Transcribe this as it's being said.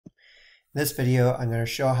In this video, I'm going to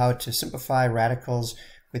show how to simplify radicals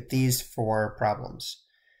with these four problems.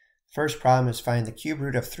 First problem is find the cube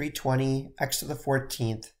root of 320, x to the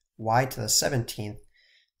 14th, y to the 17th,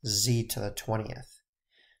 z to the 20th.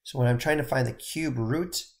 So when I'm trying to find the cube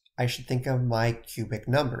root, I should think of my cubic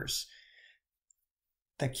numbers.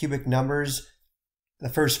 The cubic numbers, the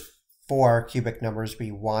first four cubic numbers would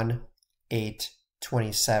be 1, 8,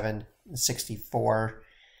 27, and 64.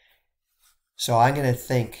 So I'm going to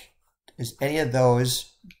think, is any of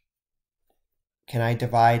those, can I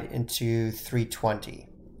divide into 320?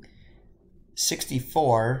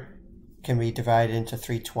 64 can be divided into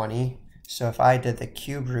 320. So if I did the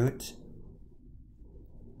cube root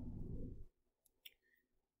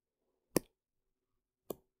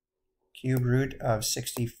of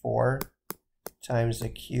 64 times the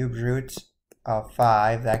cube root of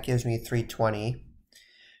 5, that gives me 320.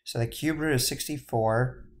 So the cube root of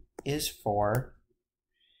 64 is 4.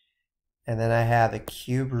 And then I have the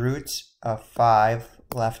cube root of 5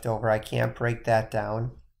 left over. I can't break that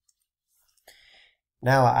down.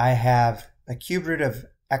 Now I have a cube root of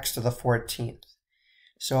x to the 14th.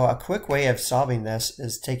 So a quick way of solving this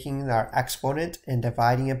is taking our exponent and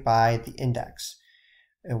dividing it by the index.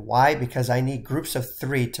 And why? Because I need groups of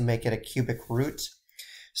 3 to make it a cubic root.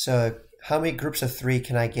 So how many groups of 3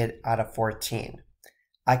 can I get out of 14?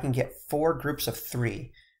 I can get 4 groups of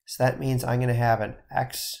 3. So that means I'm going to have an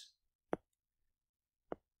x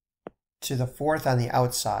to the 4th on the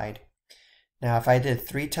outside. Now if I did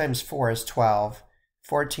 3 times 4 is 12.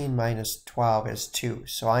 14 minus 12 is 2.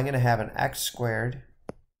 So I'm going to have an x squared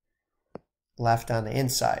left on the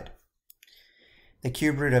inside. The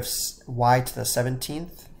cube root of y to the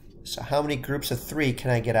 17th. So how many groups of 3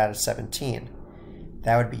 can I get out of 17?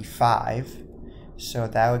 That would be 5. So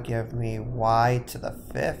that would give me y to the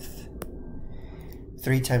 5th.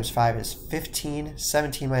 3 times 5 is 15.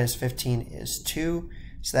 17 minus 15 is 2.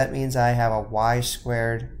 So that means I have a y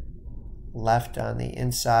squared left on the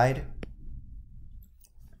inside.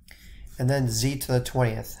 And then z to the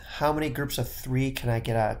 20th. How many groups of 3 can I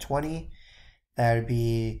get out of 20? That would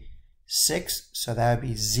be 6. So that would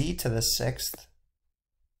be z to the 6th.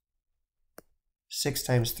 6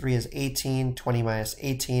 times 3 is 18. 20 minus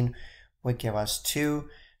 18 would give us 2.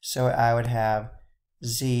 So I would have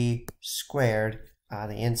z squared on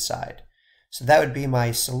the inside. So that would be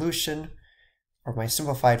my solution, or my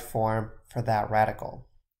simplified form for that radical.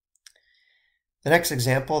 The next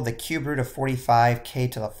example, the cube root of 45, k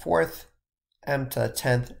to the 4th, m to the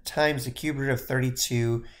 10th, times the cube root of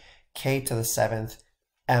 32, k to the 7th,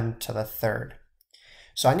 m to the 3rd.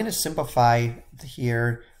 So I'm going to simplify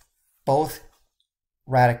here both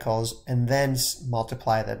radicals and then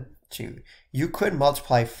multiply the two. You could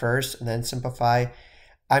multiply first and then simplify.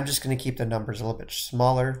 I'm just going to keep the numbers a little bit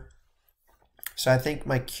smaller. So I think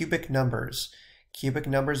my cubic numbers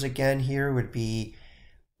again here would be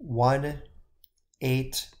 1,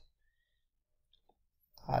 8,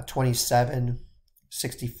 27,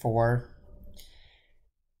 64.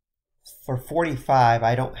 For 45,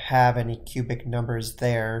 I don't have any cubic numbers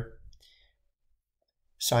there.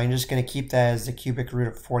 So I'm just going to keep that as the cubic root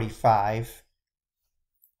of 45.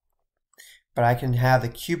 But I can have the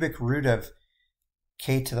cubic root of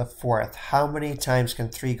k to the 4th. How many times can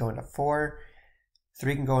 3 go into 4?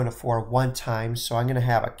 3 can go into 4 one time, so I'm going to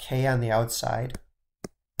have a k on the outside.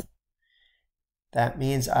 That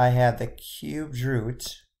means I have the cube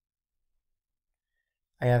root.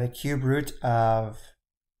 I have the cube root of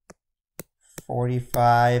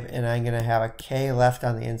 45, and I'm going to have a k left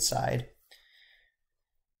on the inside.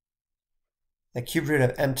 The cube root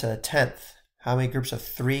of m to the 10th. How many groups of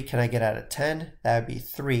 3 can I get out of 10? That would be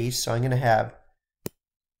 3, so I'm going to have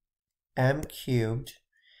m cubed.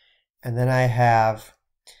 And then I have,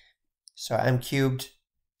 so m cubed,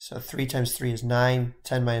 so 3 times 3 is 9,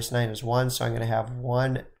 10 minus 9 is 1, so I'm going to have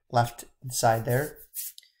 1 left inside there.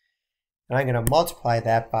 And I'm going to multiply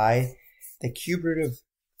that by the cube root of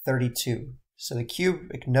 32. So the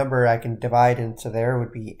cubic number I can divide into there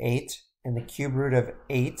would be 8, and the cube root of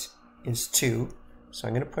 8 is 2. So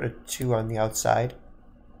I'm going to put a 2 on the outside.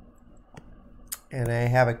 And I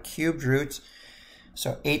have a cubed root,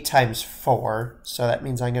 so 8 times 4, so that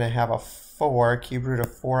means I'm going to have a 4, cube root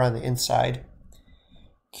of 4 on the inside.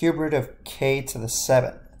 Cube root of k to the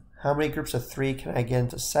 7th. How many groups of 3 can I get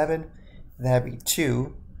into 7? That would be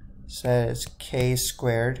 2, so that is k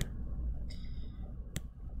squared.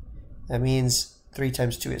 That means 3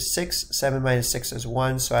 times 2 is 6, 7 minus 6 is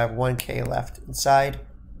 1, so I have 1k left inside.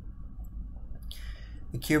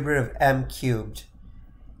 The cube root of m cubed.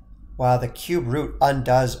 Well, the cube root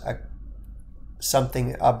undoes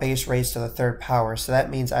a base raised to the 3rd power. So that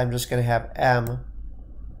means I'm just going to have m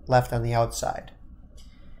left on the outside.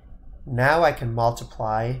 Now I can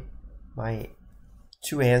multiply my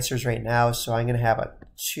two answers right now, so I'm going to have a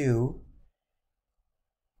 2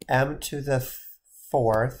 m to the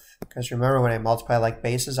 4th, because remember when I multiply like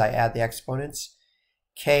bases, I add the exponents.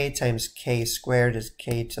 K times k squared is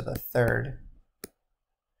k to the 3rd.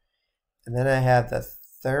 And then I have the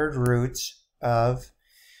 3rd root of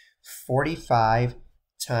 45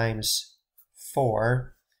 times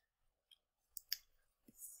 4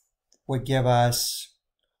 would give us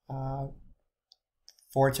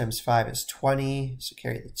 4 times 5 is 20, so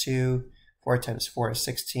carry the 2. 4 times 4 is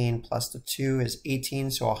 16, plus the 2 is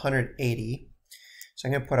 18, so 180. So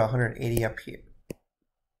I'm going to put 180 up here.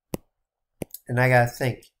 And I got to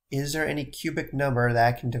think, is there any cubic number that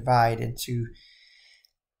I can divide into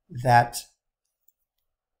that?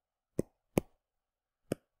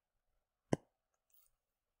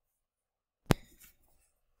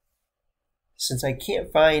 Since I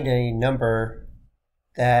can't find a number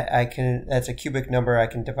that's a cubic number I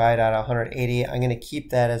can divide out of 180, I'm going to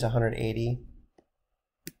keep that as 180.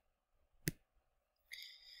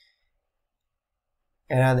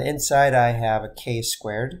 And on the inside I have a k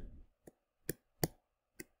squared.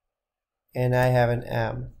 And I have an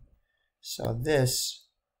m. So this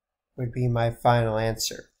would be my final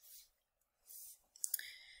answer.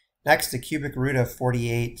 Next, the cubic root of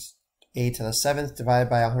 48 a to the 7th divided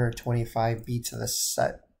by 125 b to the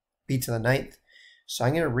 9th. So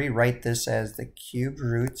I'm going to rewrite this as the cube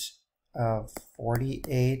root of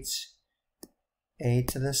 48 a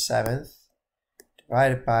to the 7th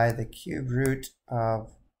divided by the cube root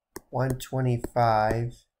of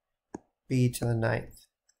 125 b to the 9th.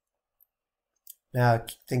 Now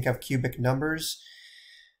think of cubic numbers.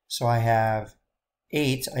 So I have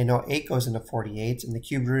 8. I know 8 goes into 48, and the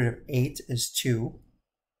cube root of 8 is 2.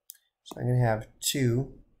 So I'm going to have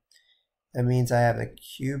 2. That means I have the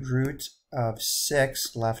cube root of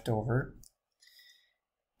 6 left over.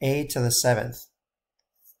 A to the 7th.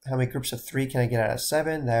 How many groups of 3 can I get out of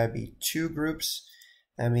 7? That would be 2 groups.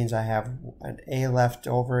 That means I have an a left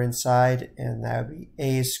over inside, and that would be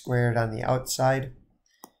a squared on the outside.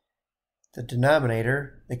 The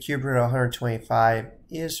denominator, the cube root of 125,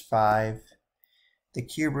 is 5. The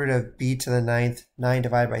cube root of b to the 9th, 9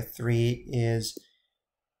 divided by 3, is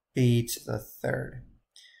b to the 3rd.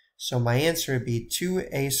 So my answer would be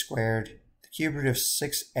 2a squared, the cube root of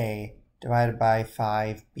 6a, divided by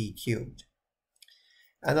 5b cubed.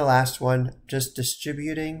 And the last one, just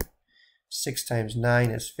distributing. 6 times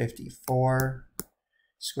 9 is 54.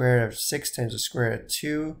 Square root of 6 times the square root of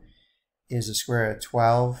 2 is the square root of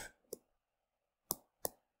 12.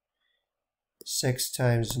 6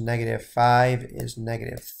 times negative 5 is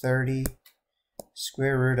negative 30.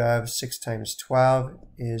 Square root of 6 times 12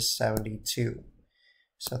 is 72.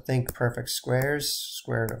 So think perfect squares.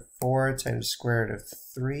 Square root of 4 times square root of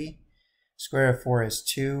 3. Square root of 4 is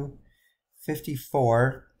 2.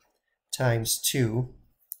 54 times 2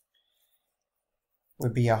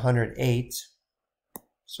 would be 108.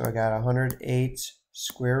 So I got 108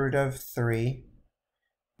 square root of 3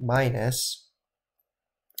 minus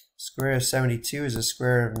square root of 72 is the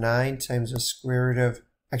square root of 9 times the square root of,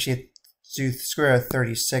 actually, do the square root of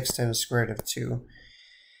 36 times the square root of 2.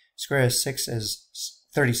 Square root of 6 is,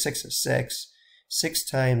 36 is 6. 6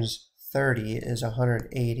 times 30 is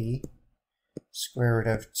 180, square root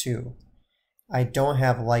of 2. I don't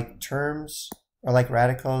have like terms, or like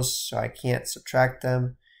radicals, so I can't subtract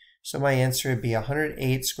them. So my answer would be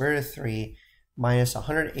 108 square root of 3 minus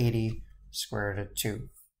 180 square root of 2.